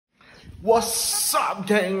What's up,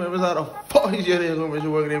 gang members? How the fuck is your day going?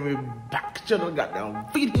 You're working me back to the goddamn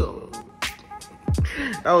video.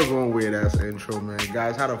 That was one weird ass intro, man.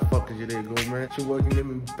 Guys, how the fuck is your day going, man? You're working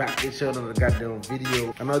me back to the goddamn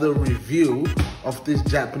video. Another review of this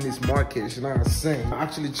Japanese market. You know what I'm saying?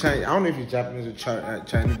 Actually, Chinese. I don't know if it's Japanese or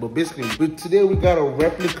Chinese, but basically, today we got a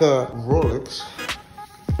replica Rolex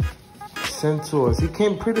sent to us. It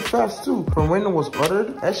came pretty fast too. From when it was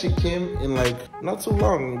ordered, actually came in like not too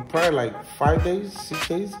long, probably like 5 days, 6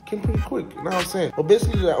 days. It came pretty quick. You know what I'm saying? But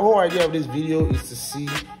basically, the whole idea of this video is to see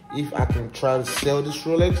if I can try to sell this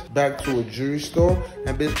Rolex back to a jewelry store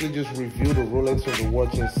and basically just review the Rolex of the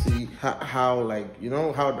watch and see how like, you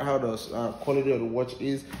know, how the quality of the watch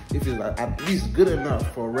is, if it's like at least good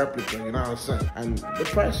enough for a replica, you know what I'm saying? And the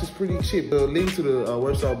price is pretty cheap. The link to the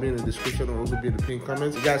website will be in the description or also be in the pinned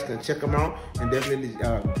comments. You guys can check them out and definitely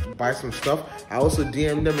buy some stuff. I also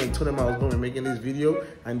DM'd them and told them I was going to be making this video,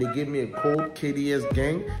 and they gave me a code, KDS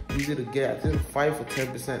gang. Easy to get, I think 5 or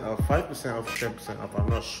 10% off, 5% off, 10% off. I'm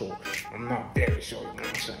not sure. I'm not very sure, you know what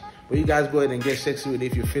I'm saying? But you guys go ahead and get sexy with it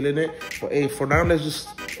if you're feeling it. But hey, for now, let's just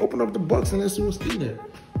open up the box and let's see what's in there.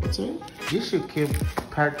 That's it. This shit came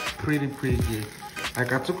packed pretty good.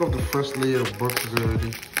 Like, I took off the first layer of boxes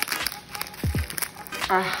already.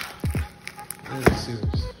 There's the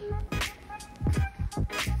scissors.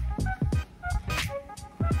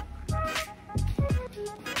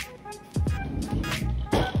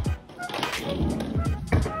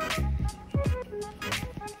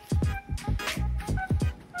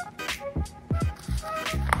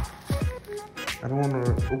 I don't want to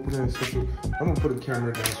open it in such a... I'm going to put the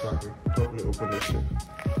camera down so I can properly open this shit.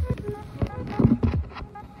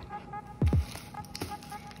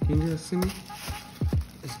 Can you guys see me?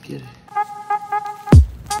 Let's get it.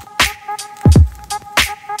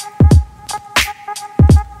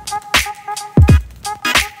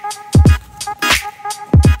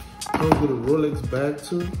 Comes with a Rolex bag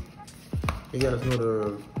too. You guys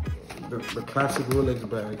know the classic Rolex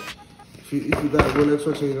bag. If you got a Rolex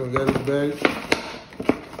watch and you don't get this bag,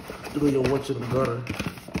 throw your watch in the gutter.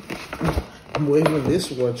 But even this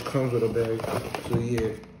watch comes with a bag. So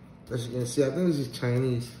yeah, as you can see, I think this is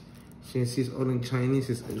Chinese. So you can see it's all in Chinese.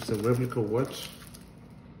 It's a replica watch.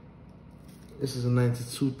 This is a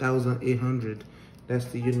 92,800. That's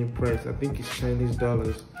the unit price. I think it's Chinese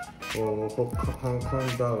dollars or Hong Kong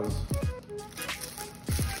dollars.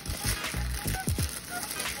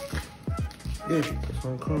 Yeah, it's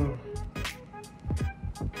Hong Kong.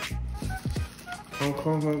 Hong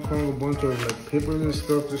Kong, a bunch of like papers and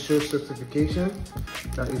stuff to show certification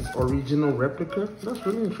that it's original replica. That's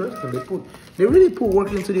really interesting. They really put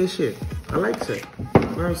work into their shit. I like it. You know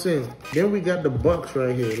what I'm saying? Then we got the box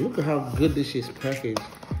right here. Look at how good this shit's packaged.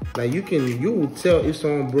 Like you will tell if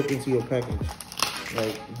someone broke into your package.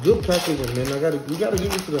 Like good packaging, man. We gotta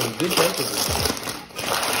give it to them. Good packaging.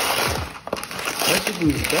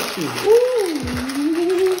 That shit.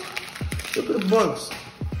 Ooh. Look at the box.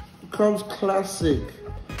 Comes classic.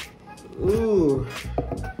 Ooh,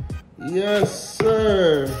 yes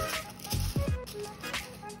sir.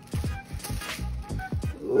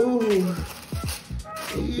 Ooh,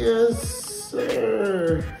 yes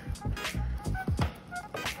sir.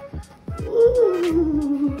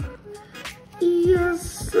 Ooh, yes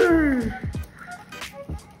sir.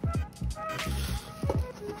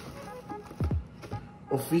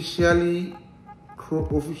 Official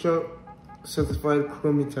certified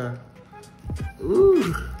chrometer.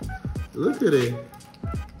 Ooh, look at it.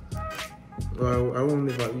 Well, I won't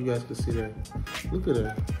know if you guys can see that. Look at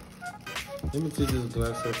that. Let me take this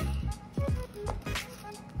glass up.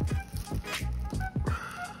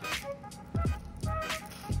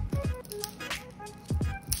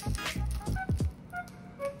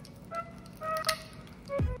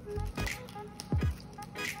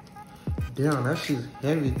 Damn, that shit's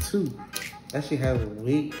heavy too. That shit has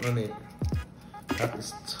weight on it. That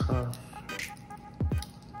is tough.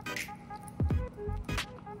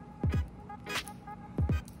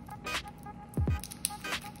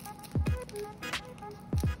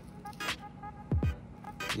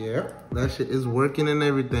 Yeah, that shit is working and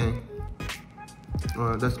everything.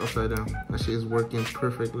 Oh, that's upside down. That shit is working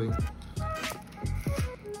perfectly.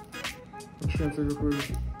 I'm trying to take a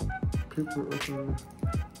paper off.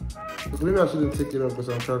 Maybe I shouldn't take it off because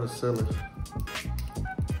I'm trying to sell it.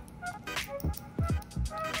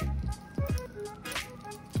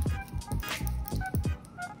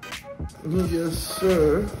 Yes,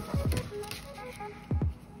 sir.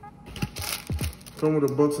 Come with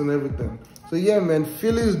the box and everything. So yeah, man,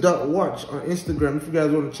 Phillies.watch on Instagram. If you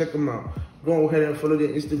guys want to check them out, go ahead and follow their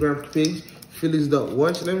Instagram page,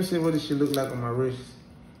 Phillies.watch. Let me see what this shit look like on my wrist.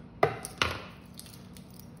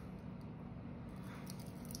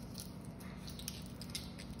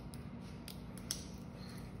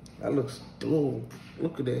 That looks dope.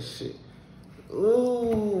 Look at that shit.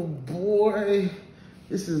 Oh boy.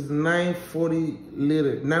 This is 940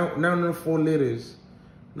 liters. 904 liters.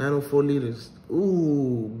 904 liters.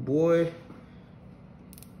 Ooh, boy.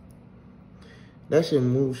 That shit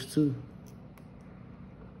moves too.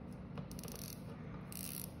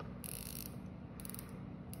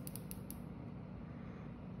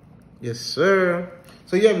 Yes, sir.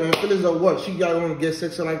 So yeah, man, fellas are what? You guys want to get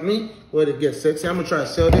sexy like me? Or to get sexy? I'm gonna try to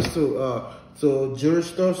sell this to a jewelry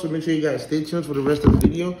store. So make sure you guys stay tuned for the rest of the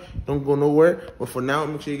video. Don't go nowhere. But for now,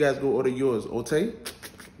 make sure you guys go order yours. Okay?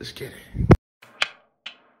 Let's get it.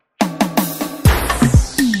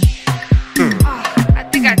 I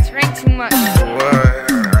think I drank too much. What?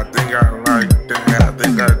 I think I like that. I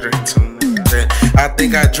think I drink too much. I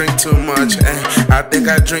think I drink too much. I think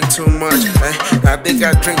I drink too much. I think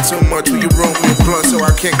I drink too much. Will you roll me a blunt so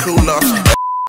I can't cool off?